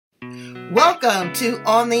Welcome to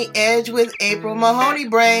On the Edge with April Mahoney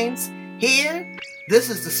Brains. Here, this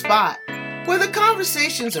is the spot where the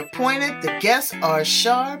conversations are pointed, the guests are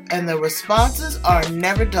sharp, and the responses are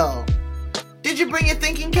never dull. Did you bring your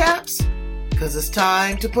thinking caps? Because it's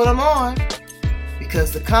time to put them on.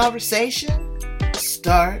 Because the conversation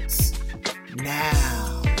starts now.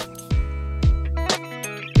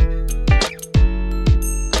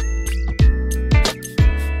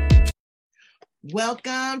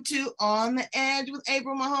 Welcome to On the Edge with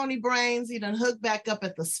April Mahoney Brains. You done hooked back up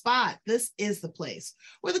at the spot. This is the place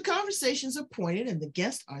where the conversations are pointed and the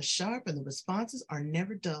guests are sharp and the responses are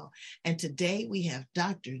never dull. And today we have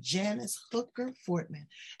Dr. Janice Hooker Fortman,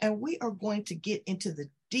 and we are going to get into the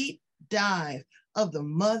deep dive of the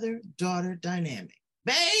mother-daughter dynamic.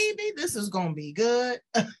 Baby, this is going to be good.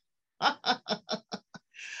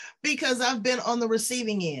 Because I've been on the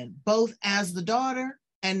receiving end, both as the daughter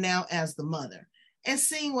and now as the mother, and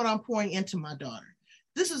seeing what I'm pouring into my daughter.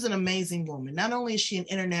 This is an amazing woman. Not only is she an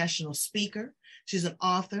international speaker, she's an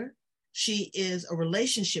author, she is a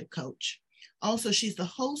relationship coach. Also, she's the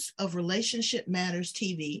host of Relationship Matters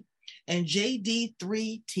TV and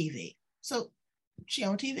JD3 TV. So she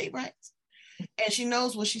on TV, right? And she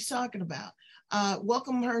knows what she's talking about.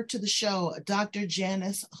 Welcome her to the show, Dr.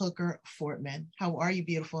 Janice Hooker Fortman. How are you,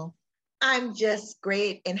 beautiful? I'm just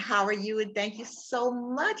great. And how are you? And thank you so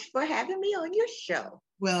much for having me on your show.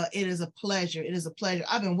 Well, it is a pleasure. It is a pleasure.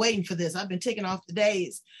 I've been waiting for this. I've been taking off the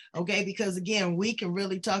days, okay? Because again, we can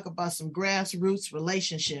really talk about some grassroots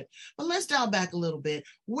relationship. But let's dial back a little bit.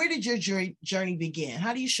 Where did your journey begin?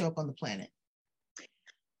 How do you show up on the planet?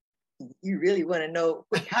 You really want to know?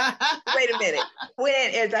 Wait a minute.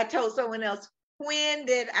 When, as I told someone else, when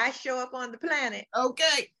did I show up on the planet?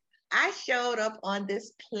 Okay. I showed up on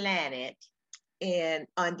this planet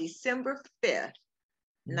on December 5th,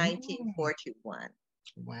 1941.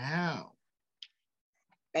 Wow.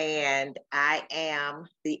 And I am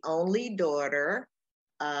the only daughter.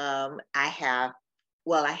 I had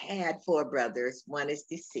 4 brothers. One is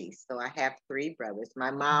deceased, so I have 3 brothers.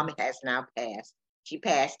 My mom has now passed. She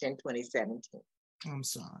passed in 2017. I'm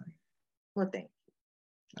sorry. Well, thank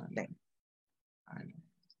you. I know.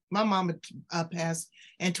 My mama passed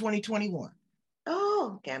in 2021.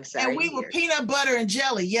 Oh, okay. I'm sorry. And we were peanut butter and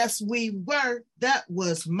jelly. Yes, we were. That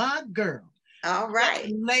was my girl. All right.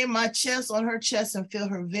 I lay my chest on her chest and feel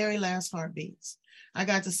her very last heartbeats. I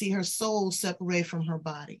got to see her soul separate from her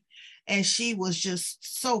body. And she was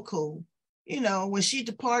just so cool. You know, when she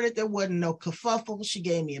departed, there wasn't no kerfuffle. She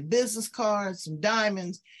gave me a business card, some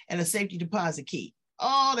diamonds, and a safety deposit key.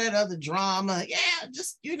 All that other drama. Yeah,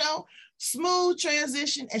 just, smooth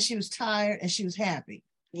transition. And she was tired and she was happy.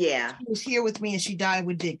 Yeah. She was here with me and she died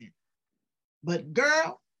with dignity. But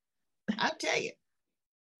girl, I tell you,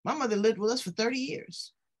 my mother lived with us for 30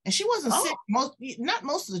 years. And she wasn't sick not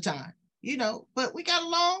most of the time, but we got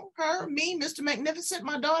along, her, me, Mr. Magnificent,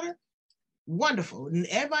 my daughter. Wonderful. And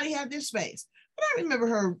everybody had their space. But I remember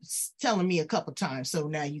her telling me a couple times, so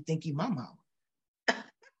now you think you my mama.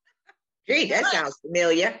 Gee, that sounds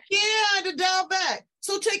familiar. Yeah, I had to dial back.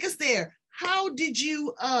 So take us there. How did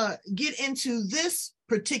you get into this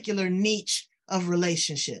particular niche of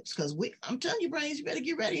relationships? Because I'm telling you, Brains, you better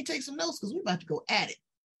get ready and take some notes because we're about to go at it.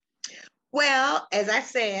 Well, as I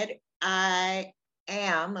said, I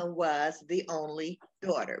am and was the only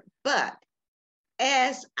daughter. But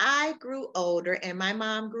as I grew older and my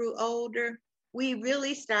mom grew older, we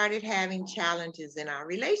really started having challenges in our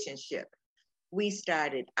relationship. We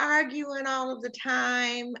started arguing all of the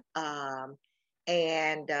time.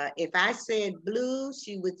 And if I said blue,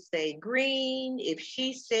 she would say green. If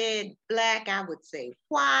she said black, I would say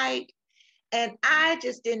white. And I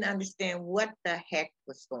just didn't understand what the heck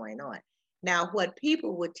was going on. Now, what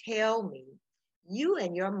people would tell me, you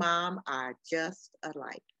and your mom are just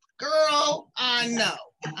alike. Girl, I know.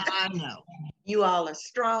 You all are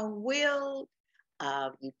strong-willed.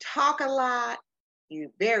 You talk a lot. You're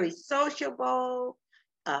very sociable.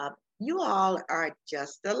 You all are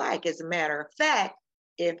just alike. As a matter of fact,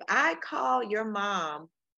 if I call your mom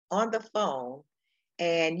on the phone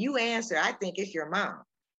and you answer, I think it's your mom.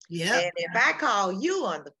 Yeah. And if I call you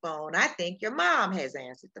on the phone, I think your mom has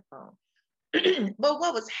answered the phone. But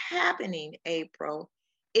what was happening, April,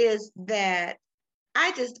 is that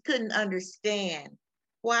I just couldn't understand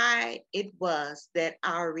why it was that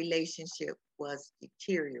our relationship was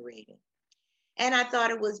deteriorating. And I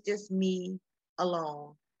thought it was just me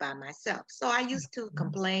alone by myself. So I used to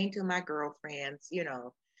complain to my girlfriends,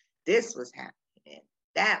 this was happening,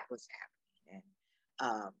 that was happening.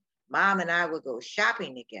 And Mom and I would go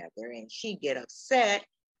shopping together and she'd get upset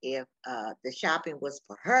if the shopping was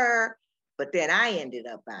for her, but then I ended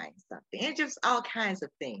up buying something, and just all kinds of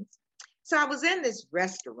things. So I was in this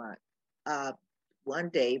restaurant one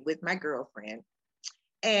day with my girlfriend,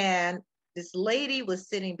 and this lady was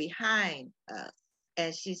sitting behind us,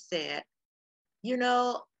 and she said,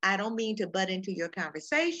 I don't mean to butt into your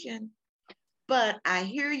conversation, but I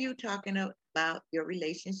hear you talking about your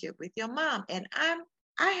relationship with your mom, and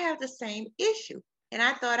I have the same issue. And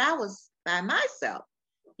I thought I was by myself.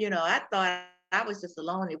 I thought I was just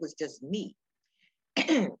alone. It was just me.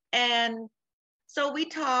 And so we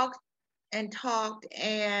talked and talked,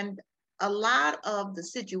 and a lot of the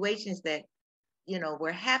situations that,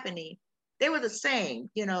 were happening, they were the same.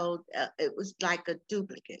 It was like a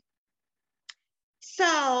duplicate.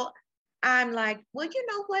 So I'm like, well, you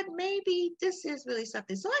know what? Maybe this is really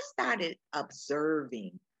something. So I started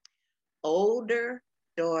observing older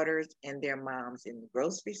daughters and their moms in the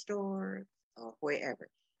grocery stores or wherever.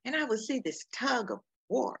 And I would see this tug of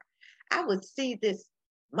war. I would see this,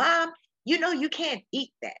 mom, you can't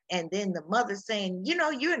eat that. And then the mother saying,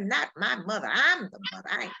 you're not my mother. I'm the mother.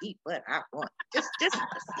 I eat what I want.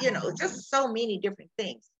 Just so many different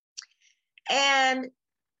things. And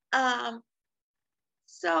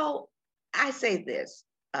so I say this,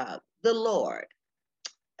 the Lord,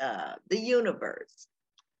 the universe,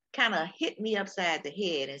 kind of hit me upside the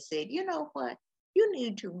head and said, you know what? You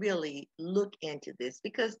need to really look into this,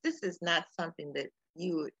 because this is not something that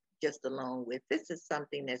you just alone with. This is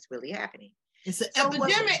something that's really happening. It's an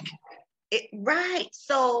epidemic. Right.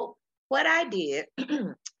 So what I did,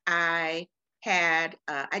 I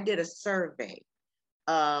did a survey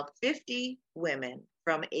of 50 women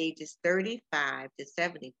from ages 35 to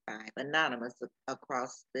 75, anonymous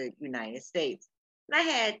across the United States. And I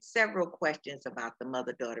had several questions about the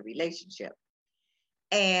mother-daughter relationship.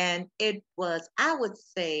 And it was, I would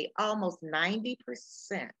say, almost 90%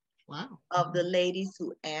 of the ladies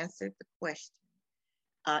who answered the question,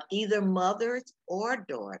 either mothers or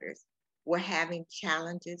daughters, were having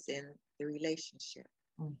challenges in the relationship.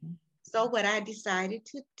 Mm-hmm. So what I decided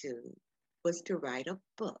to do was to write a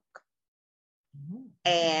book. Mm-hmm.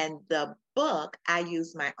 And the book, I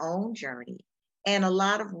used my own journey and a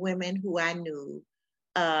lot of women who I knew,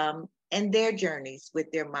 and their journeys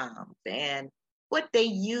with their moms and what they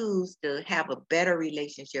used to have a better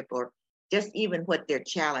relationship, or just even what their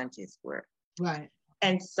challenges were. Right.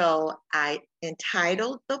 And so I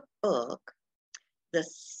entitled the book, The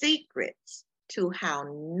Secrets to How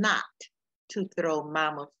Not to Throw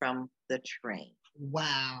Mama from the Train.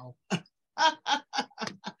 Wow.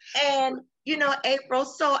 And, April,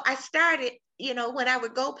 so I started, when I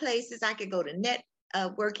would go places, I could go to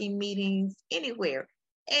networking meetings anywhere.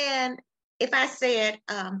 And if I said,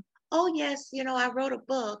 oh yes, I wrote a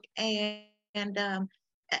book and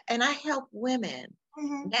I help women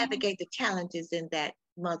navigate the challenges in that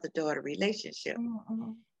mother-daughter relationship.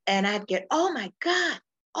 Mm-hmm. And I'd get, oh my God,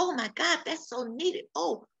 that's so needed.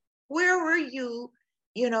 Oh, where were you,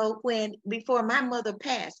 before my mother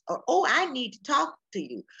passed? Or, oh, I need to talk to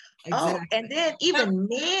you. Exactly. Oh, and then even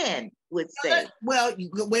men would say, well,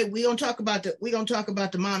 wait, we're gonna talk about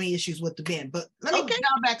the mommy issues with the men, but let me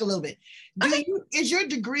dial back a little bit. Is your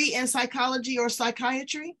degree in psychology or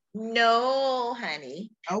psychiatry? No,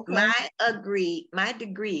 honey. Okay. My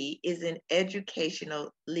degree is in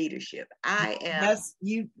educational leadership. I am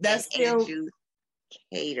that's still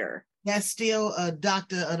educator. That's still a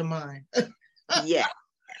doctor of the mind. Yeah.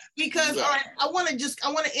 Because all right, I want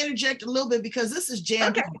to interject a little bit, because this is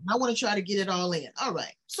jammed. Okay. I want to try to get it all in. All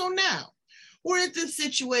right. So now we're at this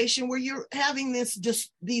situation where you're having these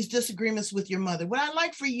disagreements with your mother. What I'd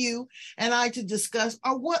like for you and I to discuss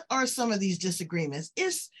are, what are some of these disagreements?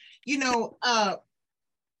 Is,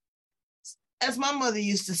 as my mother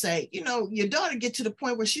used to say, your daughter get to the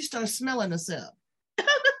point where she starts smelling herself.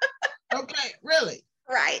 Okay, really?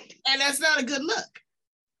 Right. And that's not a good look,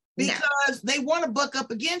 because they want to buck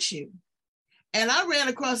up against you. And I ran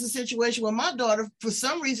across a situation where my daughter, for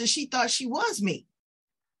some reason, she thought she was me.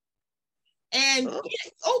 And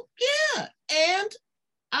and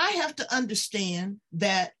I have to understand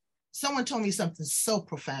that someone told me something so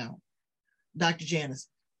profound, Dr. Janice,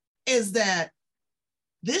 is that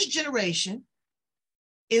this generation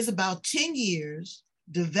is about 10 years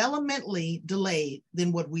developmentally delayed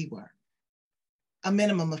than what we were, a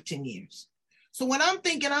minimum of 10 years. So when I'm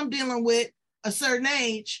thinking I'm dealing with a certain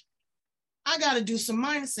age, I got to do some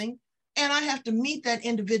minusing, and I have to meet that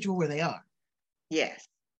individual where they are. Yes.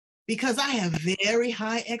 Because I have very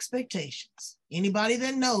high expectations. Anybody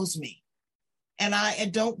that knows me, and I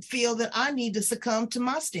don't feel that I need to succumb to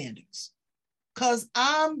my standards, because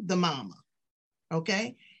I'm the mama,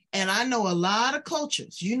 okay? And I know a lot of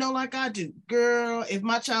cultures, you know, like I do. Girl, if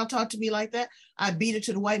my child talked to me like that, I'd beat it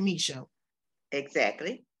to the white meat show.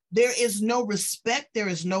 Exactly. There is no respect. There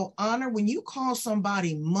is no honor. When you call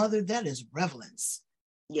somebody mother, that is reverence.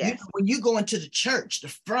 Yes. You know, when you go into the church,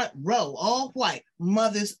 the front row, all white,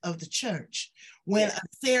 mothers of the church. When a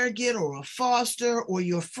surrogate or a foster or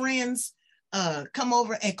your friends come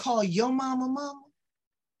over and call your mama mama,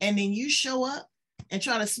 and then you show up and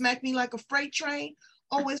try to smack me like a freight train,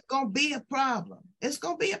 oh, it's going to be a problem. It's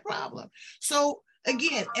going to be a problem. So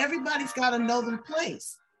again, everybody's got to know their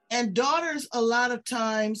place. And daughters, a lot of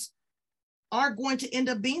times, are going to end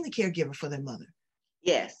up being the caregiver for their mother.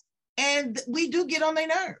 Yes. And we do get on their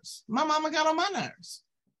nerves. My mama got on my nerves.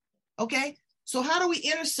 Okay. So how do we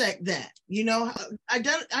intersect that? You know,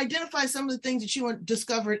 identify some of the things that you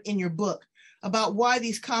discovered in your book about why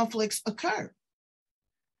these conflicts occur.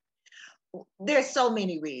 There's so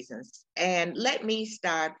many reasons. And let me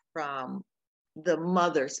start from the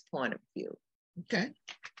mother's point of view. Okay.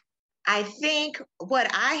 I think what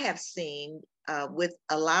I have seen with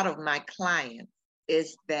a lot of my clients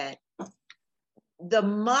is that the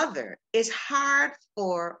mother, it's hard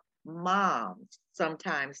for moms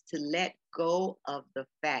sometimes to let go of the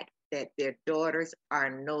fact that their daughters are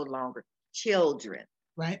no longer children.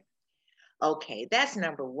 Right. Okay, that's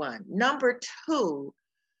number one. Number two,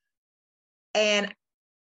 and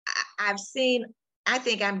I've seen, I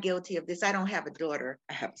think I'm guilty of this. I don't have a daughter,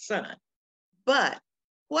 I have a son. But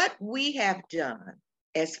what we have done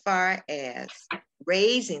as far as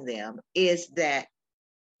raising them is that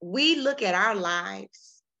we look at our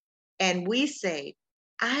lives and we say,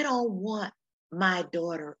 I don't want my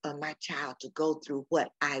daughter or my child to go through what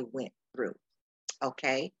I went through,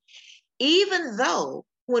 okay? Even though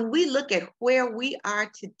when we look at where we are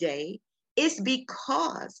today, it's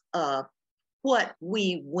because of what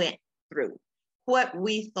we went through, what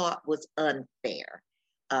we thought was unfair.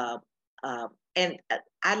 And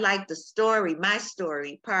I like the story, my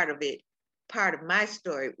story, part of my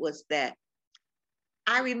story was that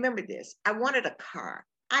I remember this. I wanted a car.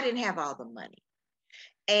 I didn't have all the money.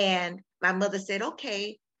 And my mother said,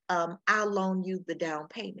 okay, I'll loan you the down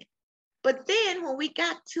payment. But then when we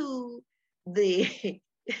got to the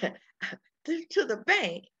to the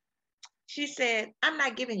bank, she said, I'm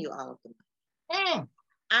not giving you all of the money.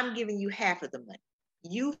 I'm giving you half of the money.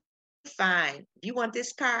 You find, if you want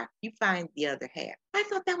this car, you find the other half. I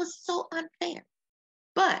thought that was so unfair.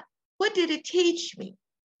 But what did it teach me?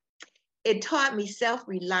 It taught me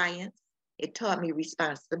self-reliance. It taught me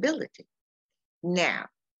responsibility. Now,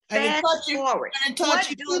 fast forward. And it taught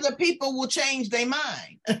you too that people will change their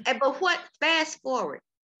mind. But fast forward,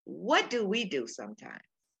 what do we do sometimes?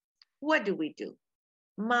 What do we do?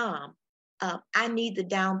 Mom, I need the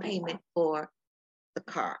down payment for a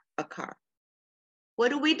car. What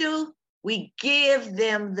do? We give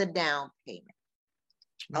them the down payment.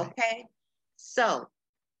 Right. Okay? So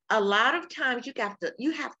a lot of times you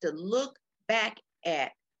have to look back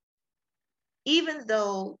at, even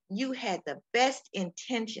though you had the best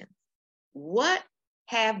intentions, what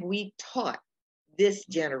have we taught this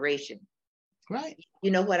generation? Right.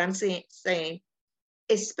 You know what I'm saying?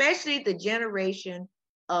 Especially the generation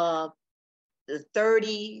of the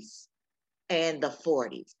 30s and the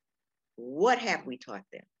 40s. What have we taught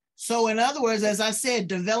them? So in other words, as I said,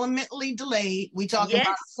 developmentally delayed, we talk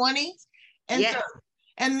about 20s and 30s.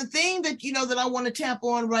 And the thing that, you know, that I want to tap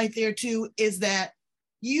on right there too, is that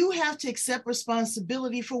you have to accept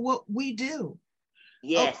responsibility for what we do.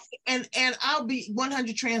 Yes. Okay? And I'll be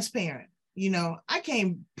 100 transparent. You know, I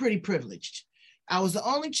came pretty privileged. I was the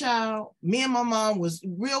only child. Me and my mom was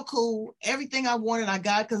real cool. Everything I wanted, I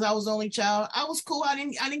got because I was the only child. I was cool. I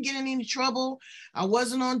didn't get in any trouble. I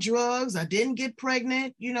wasn't on drugs. I didn't get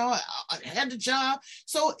pregnant. You know, I had the job.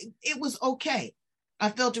 So it was okay. I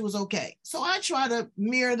felt it was okay. So I try to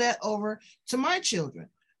mirror that over to my children.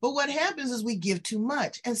 But what happens is we give too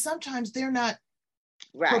much. And sometimes they're not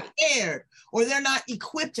prepared or they're not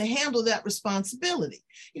equipped to handle that responsibility.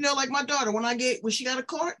 You know, like my daughter, when she got a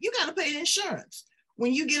car, you got to pay the insurance.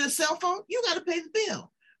 When you get a cell phone, you got to pay the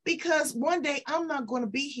bill, because one day I'm not going to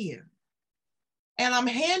be here and I'm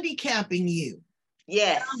handicapping you.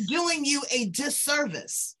 Yes. I'm doing you a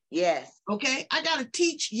disservice. Yes. Okay. I got to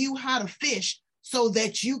teach you how to fish so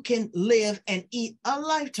that you can live and eat a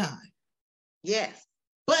lifetime. Yes.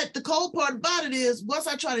 But the cold part about it is, once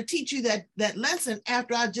I try to teach you that lesson,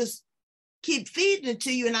 after I just keep feeding it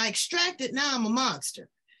to you and I extract it, now I'm a monster.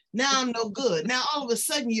 Now I'm no good. Now all of a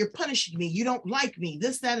sudden you're punishing me. You don't like me,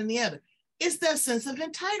 this, that, and the other. It's that sense of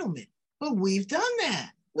entitlement. But we've done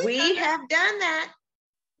that. We have done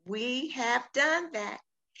that.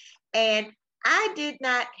 And I did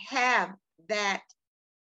not have that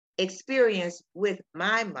experience with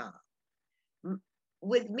my mom.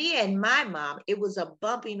 With me and my mom, it was a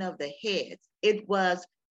bumping of the heads. It was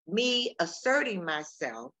me asserting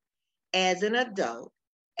myself as an adult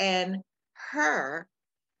and her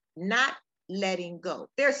not letting go.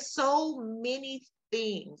 There's so many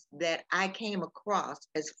things that I came across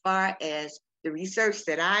as far as the research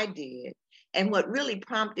that I did, and what really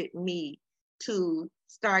prompted me to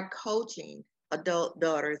start coaching adult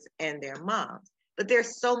daughters and their moms. But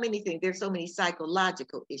there's so many things. There's so many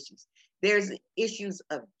psychological issues. There's issues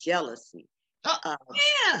of jealousy. Oh,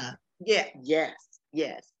 yeah. Yeah,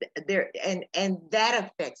 yes. There and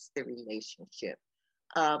that affects the relationship.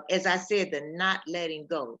 As I said, the not letting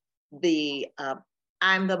go, the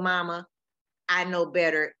I'm the mama, I know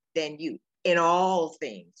better than you in all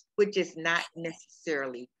things, which is not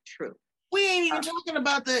necessarily true. We ain't even talking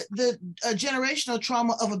about the generational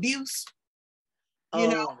trauma of abuse. You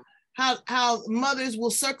know, how mothers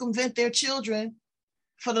will circumvent their children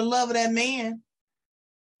for the love of that man.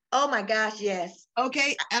 Oh my gosh, yes.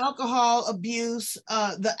 Okay, alcohol abuse,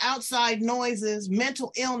 the outside noises,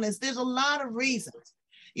 mental illness. There's a lot of reasons.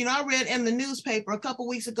 You know, I read in the newspaper a couple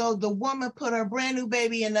weeks ago, the woman put her brand new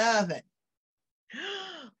baby in the oven.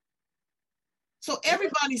 So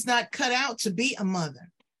everybody's not cut out to be a mother.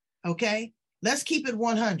 Okay, let's keep it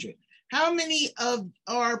 100. How many of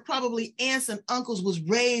our probably aunts and uncles was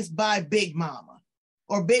raised by Big Mama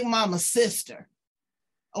or Big Mama's sister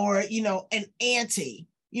or, you know, an auntie?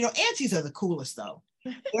 You know, aunties are the coolest though.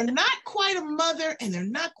 They're not quite a mother and they're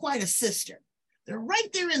not quite a sister. They're right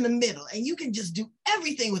there in the middle and you can just do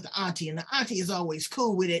everything with the auntie and the auntie is always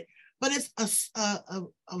cool with it, but it's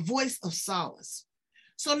a voice of solace.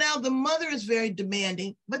 So now the mother is very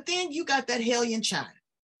demanding, but then you got that hellion child.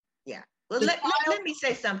 Yeah. Well, let me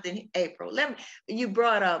say something, April. You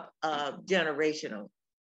brought up generational.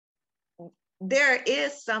 There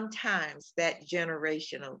is sometimes that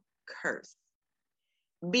generational curse,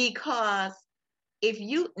 because if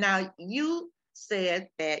you said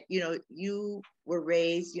that, you know, you were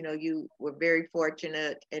raised, you know, you were very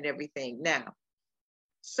fortunate and everything. Now,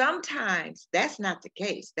 sometimes that's not the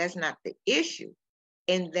case. That's not the issue.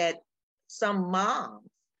 In that some moms,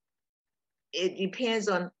 it depends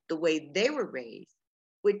on the way they were raised,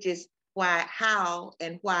 which is how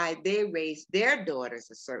they raised their daughters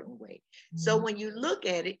a certain way. Mm-hmm. So when you look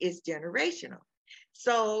at it, it's generational.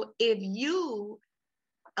 So if you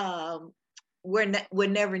were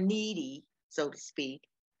never needy, so to speak,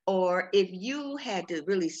 or if you had to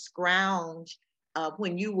really scrounge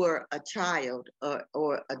when you were a child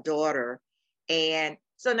or a daughter, and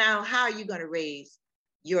so now how are you going to raise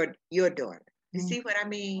your daughter? You see what I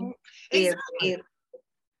mean? Exactly.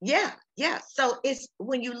 Yeah. So it's,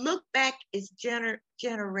 when you look back, it's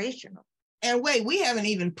generational. And wait, we haven't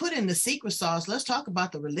even put in the secret sauce. Let's talk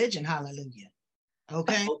about the religion. Hallelujah.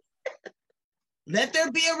 Okay. Let there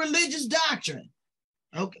be a religious doctrine.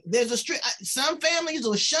 Okay. There's some families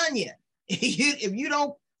will shun you. If you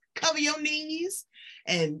don't cover your knees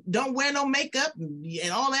and don't wear no makeup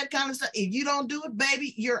and all that kind of stuff. If you don't do it,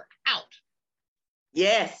 baby, you're out.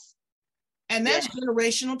 Yes. And that's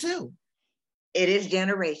generational too. It is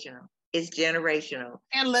generational. It's generational.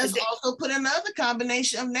 And let's also put another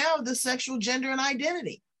combination of now the sexual gender and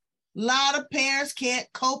identity. A lot of parents can't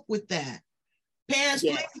cope with that. Parents,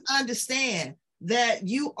 please understand that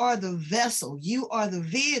you are the vessel, you are the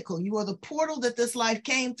vehicle, you are the portal that this life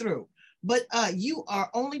came through. But you are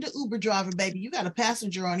only the Uber driver, baby. You got a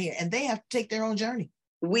passenger on here and they have to take their own journey.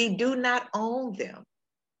 We do not own them.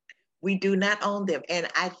 We do not own them. And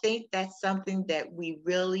I think that's something that we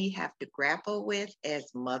really have to grapple with as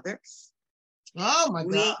mothers. Oh my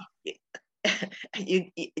God.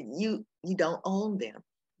 You don't own them.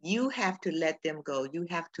 You have to let them go. You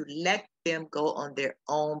have to let them go on their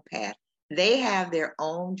own path. They have their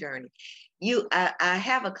own journey. I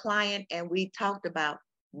have a client and we talked about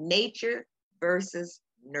nature versus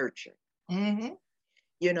nurture. Mm-hmm.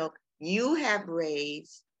 You know, you have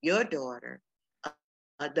raised your daughter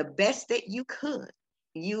the best that you could.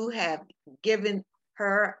 You have given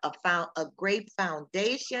her a great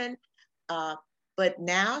foundation, but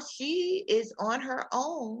now she is on her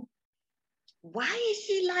own. Why is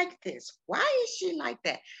she like this? Why is she like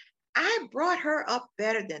that? I brought her up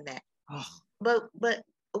better than that. Oh. But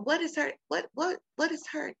what is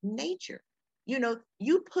her nature? You know,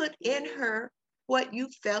 you put in her what you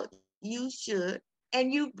felt you should,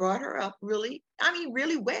 and you brought her up really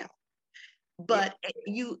well. But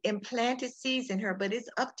you implanted seeds in her, but it's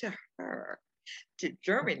up to her to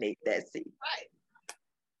germinate that seed. Right.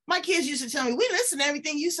 My kids used to tell me, we listen to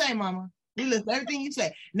everything you say, Mama. We listen to everything you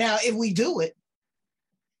say. Now, if we do it,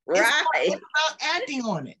 Right. it's about acting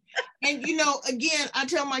on it. And, you know, again, I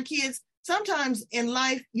tell my kids, sometimes in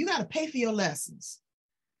life, you got to pay for your lessons.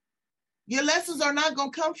 Your lessons are not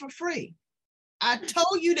going to come for free. I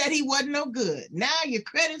told you that he wasn't no good. Now your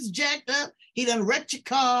credit's jacked up. He done wrecked your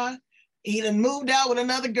car. He done moved out with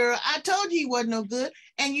another girl. I told you he wasn't no good.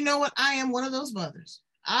 And you know what? I am one of those mothers.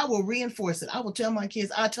 I will reinforce it. I will tell my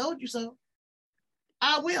kids, I told you so.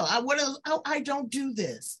 I will. I don't do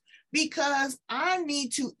this because I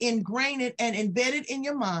need to ingrain it and embed it in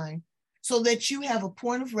your mind so that you have a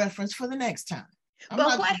point of reference for the next time.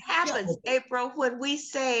 But what happens, April, when we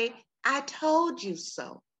say, I told you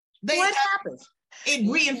so? What happens? It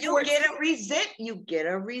reinforces. You get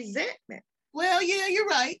a resentment. Well, yeah, you're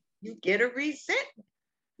right. You get a resentment.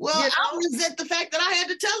 Well, I resent the fact that I had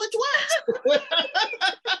to tell it twice.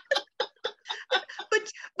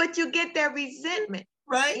 but you get that resentment.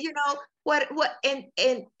 Right. You know, what and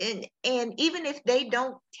even if they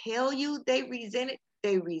don't tell you they resent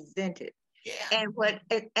it. Yeah.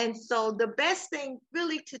 And so the best thing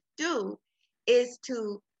really to do is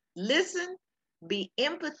to listen, be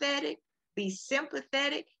empathetic, be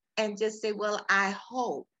sympathetic, and just say, well, I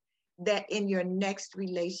hope that in your next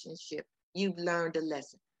relationship, you've learned a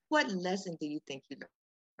lesson. What lesson do you think you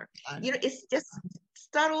learned? You know, it's just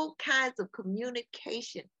subtle kinds of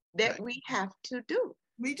communication that we have to do.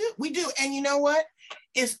 We do. And you know what?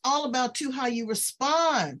 It's all about too how you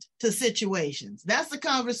respond to situations. That's the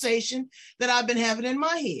conversation that I've been having in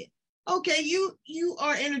my head. Okay, you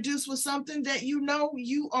are introduced with something that you know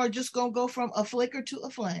you are just gonna go from a flicker to a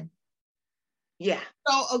flame. Yeah.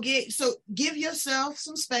 So give yourself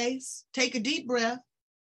some space, take a deep breath,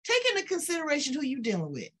 take into consideration who you're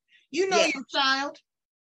dealing with. You know your child,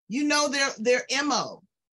 you know their MO.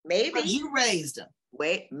 Maybe you raised them.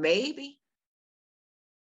 Wait, maybe.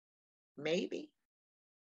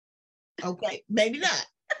 Okay, maybe not.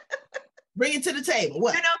 Bring it to the table.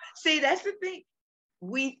 What? You know, see, that's the thing.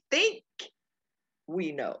 We think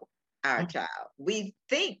we know our child. We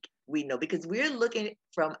think we know because we're looking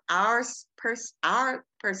from our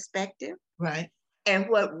perspective. Right. And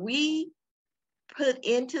what we put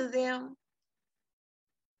into them.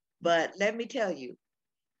 But let me tell you,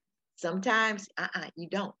 sometimes you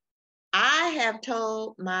don't. I have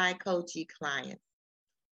told my coachee clients,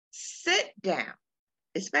 sit down,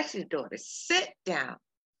 especially daughters, sit down,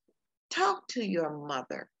 talk to your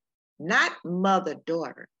mother, not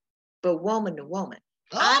mother-daughter, but woman to woman.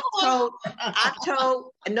 Oh.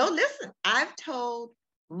 I've told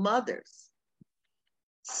mothers,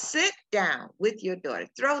 sit down with your daughter,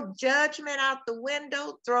 throw judgment out the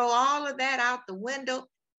window, throw all of that out the window,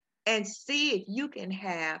 and see if you can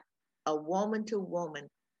have a woman to woman,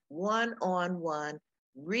 one-on-one,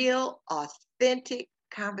 real, authentic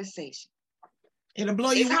conversation. It'll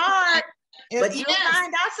blow you. It's hard, but you'll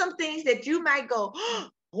find out some things that you might go, oh,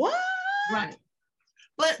 what? Right.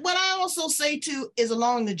 But what I also say too is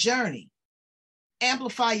along the journey,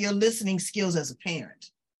 amplify your listening skills as a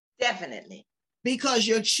parent. Definitely. Because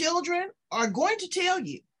your children are going to tell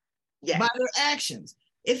you by their actions.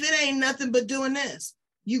 If it ain't nothing but doing this,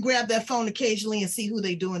 you grab that phone occasionally and see who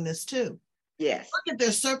they're doing this to. Yes. Look at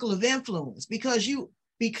their circle of influence because you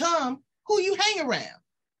become who you hang around.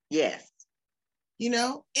 Yes. You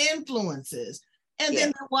know, influences. And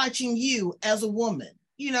then they're watching you as a woman,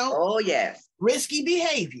 you know. Oh, yes. Risky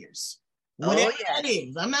behaviors. Whatever that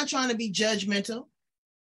is. I'm not trying to be judgmental.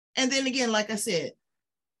 And then again, like I said,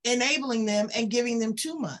 enabling them and giving them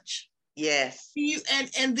too much. Yes.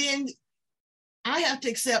 And then I have to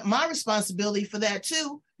accept my responsibility for that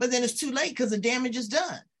too, but then it's too late because the damage is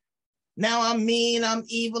done. Now I'm mean, I'm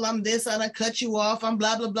evil, I'm this, and I cut you off, I'm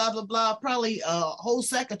blah, blah, blah, blah, blah, probably a whole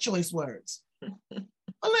sack of choice words. But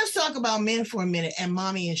let's talk about men for a minute and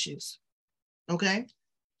mommy issues. Okay?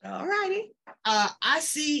 All righty. I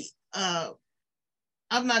see, I'm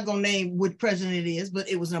not going to name what president it is, but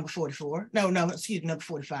it was number 44. Number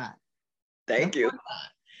 45. Thank you. 45.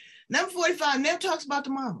 Number 45 never talks about the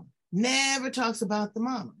mama. Never talks about the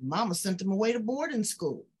mama. Mama sent them away to boarding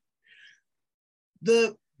school.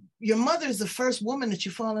 Your mother is the first woman that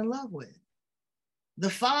you fall in love with. The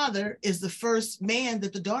father is the first man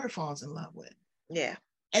that the daughter falls in love with. Yeah.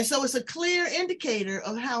 And so it's a clear indicator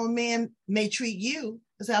of how a man may treat you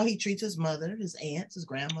is how he treats his mother, his aunts, his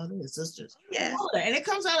grandmother, his sisters. Yes. All that. And it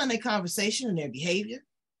comes out in their conversation and their behavior,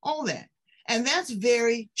 all that. And that's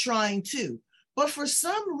very trying too. But for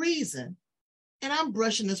some reason, and I'm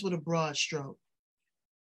brushing this with a broad stroke,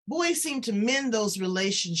 boys seem to mend those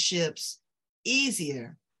relationships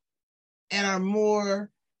easier and are more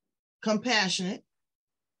compassionate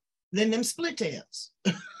than them split tails.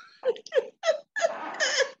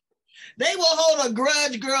 They will hold a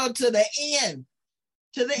grudge, girl, to the end.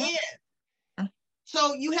 To the end.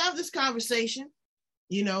 So you have this conversation,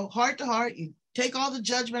 heart to heart. You take all the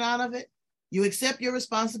judgment out of it. You accept your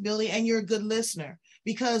responsibility, and you're a good listener.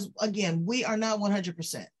 Because, again, we are not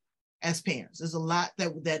 100% as parents. There's a lot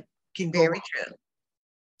that can go Very wrong. true.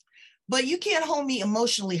 But you can't hold me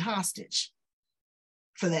emotionally hostage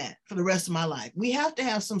for that for the rest of my life. We have to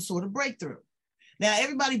have some sort of breakthrough. Now,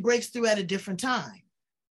 everybody breaks through at a different time.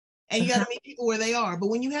 And you got to meet people where they are. But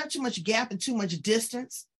when you have too much gap and too much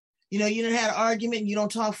distance, you done had an argument and you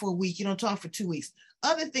don't talk for a week, you don't talk for 2 weeks.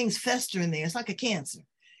 Other things fester in there. It's like a cancer.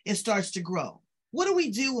 It starts to grow. What do we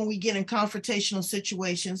do when we get in confrontational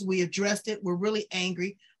situations? We addressed it. We're really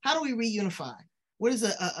angry. How do we reunify? What is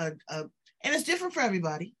and it's different for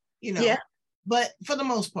everybody, Yeah. But for the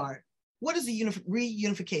most part, what is the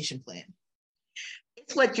reunification plan?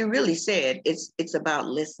 It's what you really said. It's about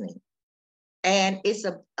listening. And it's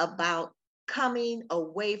about coming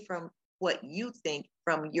away from what you think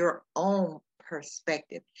from your own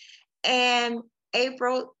perspective. And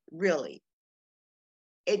April, really,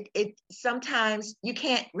 it sometimes you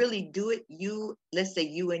can't really do it. Let's say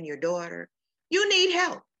you and your daughter, you need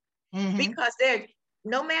help because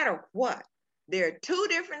no matter what, there are two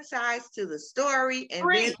different sides to the story. And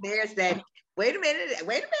then there's that, wait a minute.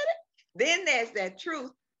 Then there's that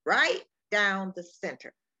truth right down the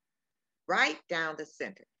center. Right down the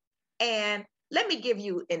center. And let me give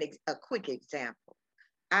you a quick example.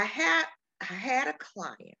 I had a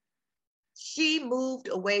client. She moved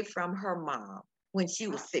away from her mom when she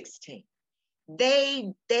was 16.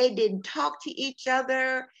 They didn't talk to each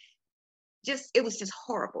other. It was just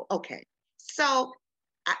horrible. Okay. So,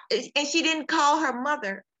 and she didn't call her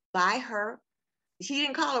mother by her. She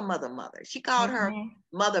didn't call her mother. She called her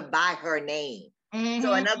mother by her name.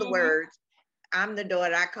 So in other words, I'm the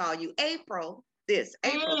daughter, I call you April,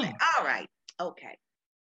 April that. All right, okay.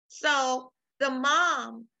 So the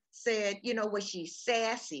mom said, was she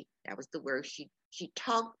sassy? That was the word. She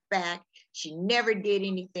talked back. She never did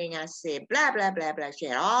anything I said, blah, blah, blah, blah. She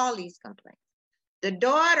had all these complaints. The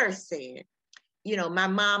daughter said, my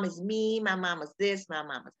mom is mean, my mom is this, my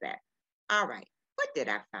mom is that. All right, what did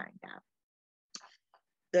I find out?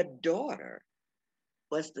 The daughter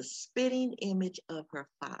was the spitting image of her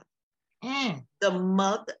father. The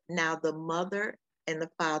mother and the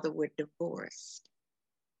father were divorced.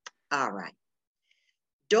 All right.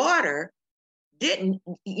 Daughter didn't,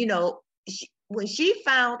 when she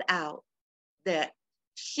found out that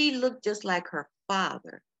she looked just like her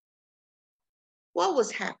father, what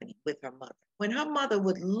was happening with her mother? When her mother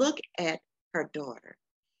would look at her daughter,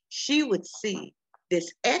 she would see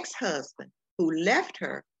this ex-husband who left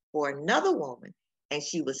her for another woman, and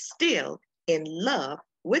she was still in love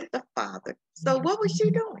with the father. So what was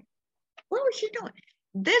she doing?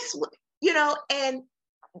 This, and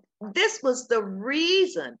this was the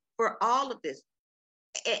reason for all of this.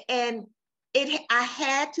 And I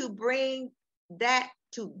had to bring that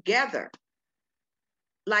together.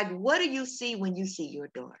 Like, what do you see when you see your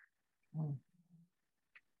daughter? Wow.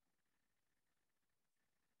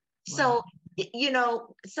 So,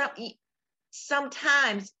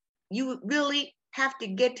 sometimes you really have to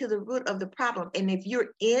get to the root of the problem. And if you're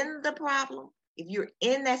in the problem, if you're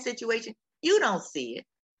in that situation, you don't see it.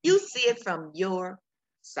 You see it from your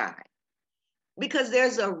side because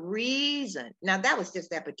there's a reason. Now, that was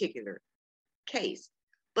just that particular case,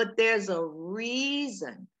 but there's a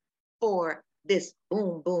reason for this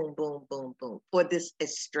boom, boom, boom, boom, boom, for this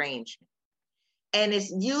estrangement. And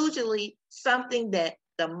it's usually something that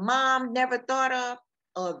the mom never thought of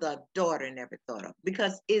or the daughter never thought of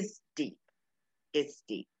because it's deep. It's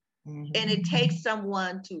deep. And it takes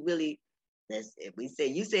someone to really,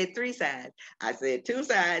 you said 3 sides, I said 2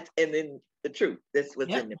 sides, and then the truth. That's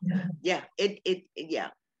what's in the yeah.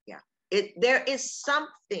 There is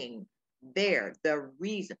something there. The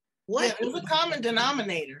reason. There's a common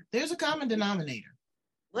denominator. There's a common denominator.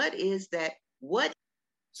 What is that?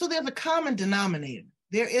 So there's a common denominator.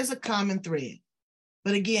 There is a common thread.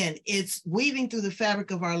 But again, it's weaving through the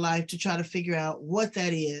fabric of our life to try to figure out what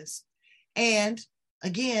that is. And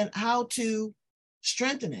again, how to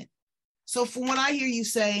strengthen it. So from what I hear you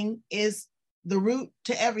saying is the root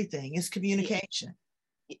to everything is communication.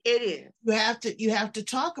 It is. You have to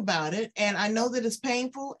talk about it. And I know that it's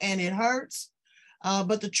painful and it hurts,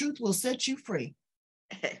 but the truth will set you free.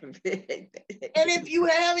 And if you're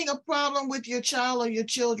having a problem with your child or your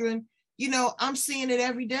children, I'm seeing it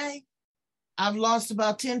every day. I've lost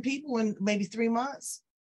about 10 people in maybe 3 months.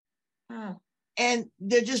 And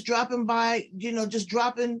they're just dropping by, just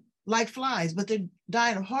dropping like flies, but they're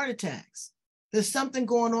dying of heart attacks. There's something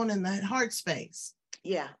going on in the heart space.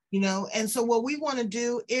 Yeah. And so what we want to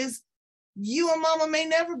do is, you and mama may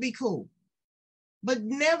never be cool, but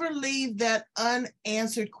never leave that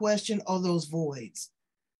unanswered question or those voids.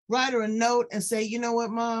 Write her a note and say, you know what,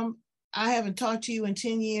 Mom, I haven't talked to you in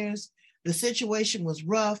 10 years. The situation was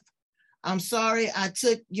rough. I'm sorry I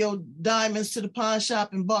took your diamonds to the pawn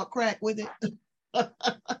shop and bought crack with it.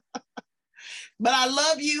 But I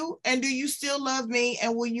love you. And do you still love me?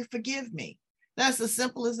 And will you forgive me? That's as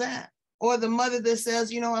simple as that. Or the mother that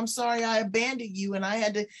says, I'm sorry I abandoned you and I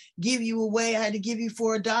had to give you away. I had to give you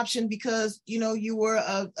for adoption because, you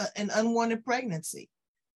were an unwanted pregnancy.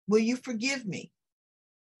 Will you forgive me?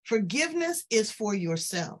 Forgiveness is for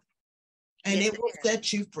yourself. And yes, it will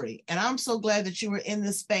set you free. And I'm so glad that you were in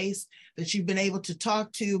this space, that you've been able to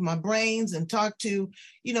talk to my brains and talk to,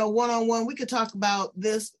 one-on-one. We could talk about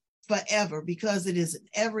this forever because it is an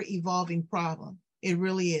ever evolving problem. It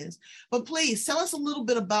really is. But please tell us a little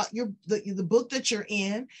bit about the book that you're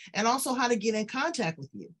in and also how to get in contact with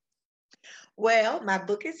you. Well, my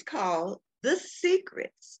book is called The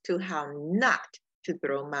Secrets to How Not to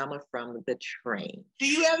Throw Mama from the Train. Do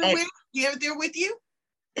you have it there with you?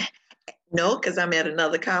 No, because I'm at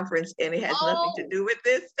another conference and it has nothing to do with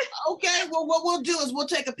this. Okay, well, what we'll do is we'll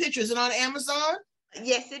take a picture. Is it on Amazon?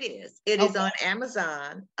 Yes, it is. It is on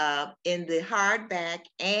Amazon in the hardback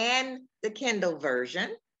and the Kindle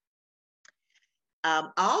version.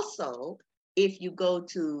 Also, if you go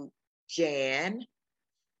to Jan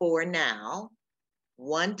for now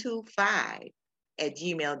 125 at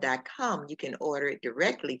gmail.com, you can order it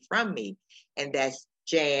directly from me. And that's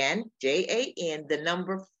Jan, Jan, the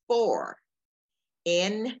number 4,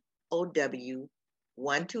 NOW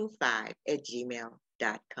 125 at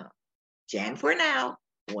gmail.com. Jan for now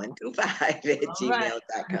 125 at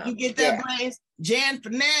gmail.com. You get that, Brains? Jan for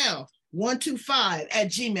now 125 at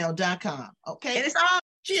gmail.com. Okay. And it's all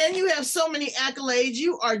Jan, you have so many accolades.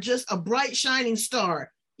 You are just a bright, shining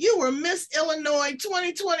star. You were Miss Illinois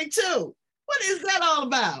 2022. What is that all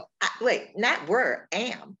about? Not were,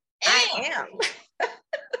 am. I am.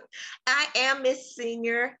 I am Miss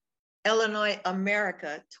Senior Illinois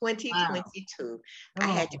America 2022. Wow. I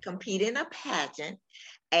had to compete in a pageant,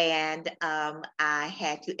 and I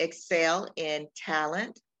had to excel in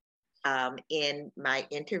talent, in my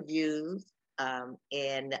interviews,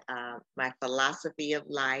 in my philosophy of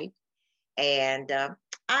life, and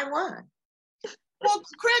I won. Well,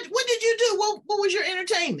 what did you do? What was your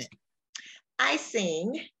entertainment? I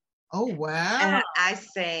sing. Oh, wow. I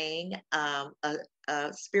sang a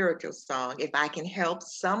spiritual song, If I Can Help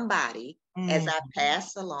Somebody as I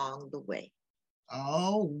Pass Along the Way.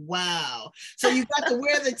 Oh, wow. So you got to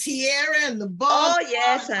wear the tiara and the bow. Oh,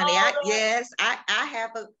 yes, honey.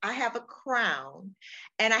 I have a crown,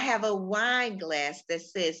 and I have a wine glass that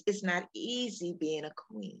says, it's not easy being a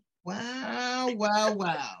queen. Wow, wow,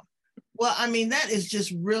 wow. Well, I mean, that is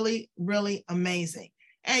just really, really amazing.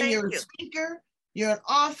 And you're a speaker, you're an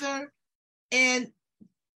author, and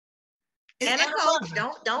a coach.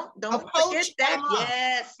 Don't forget that.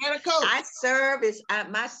 Yes, and a coach. I serve is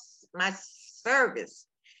my service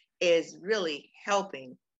is really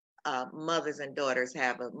helping mothers and daughters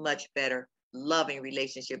have a much better loving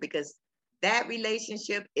relationship, because that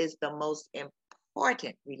relationship is the most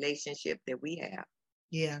important relationship that we have.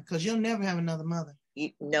 Yeah, because you'll never have another mother.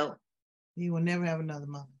 No. You will never have another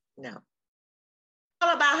mother. No.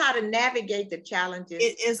 All about how to navigate the challenges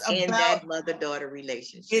in that mother-daughter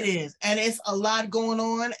relationship. It is. And it's a lot going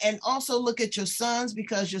on. And also look at your sons,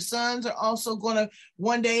 because your sons are also going to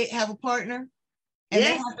one day have a partner.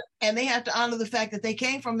 And they have to honor the fact that they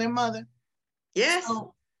came from their mother. Yes.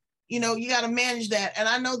 So, you got to manage that. And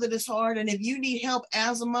I know that it's hard. And if you need help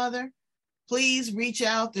as a mother, please reach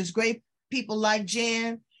out. There's great people like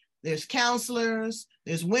Jan. There's counselors.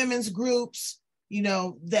 There's women's groups,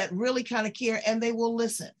 that really kind of care, and they will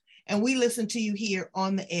listen. And we listen to you here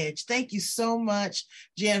on The Edge. Thank you so much,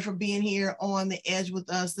 Jan, for being here on The Edge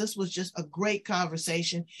with us. This was just a great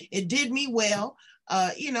conversation. It did me well,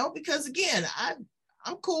 because again,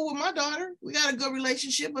 I'm cool with my daughter. We got a good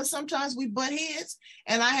relationship, but sometimes we butt heads,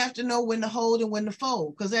 and I have to know when to hold and when to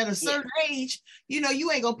fold, because at a certain age,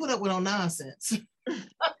 you ain't gonna put up with no nonsense.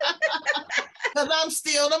 Because I'm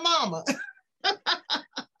still the mama.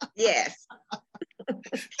 Yes.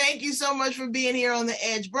 Thank you so much for being here on The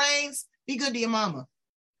Edge. Brains, be good to your mama.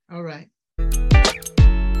 All right.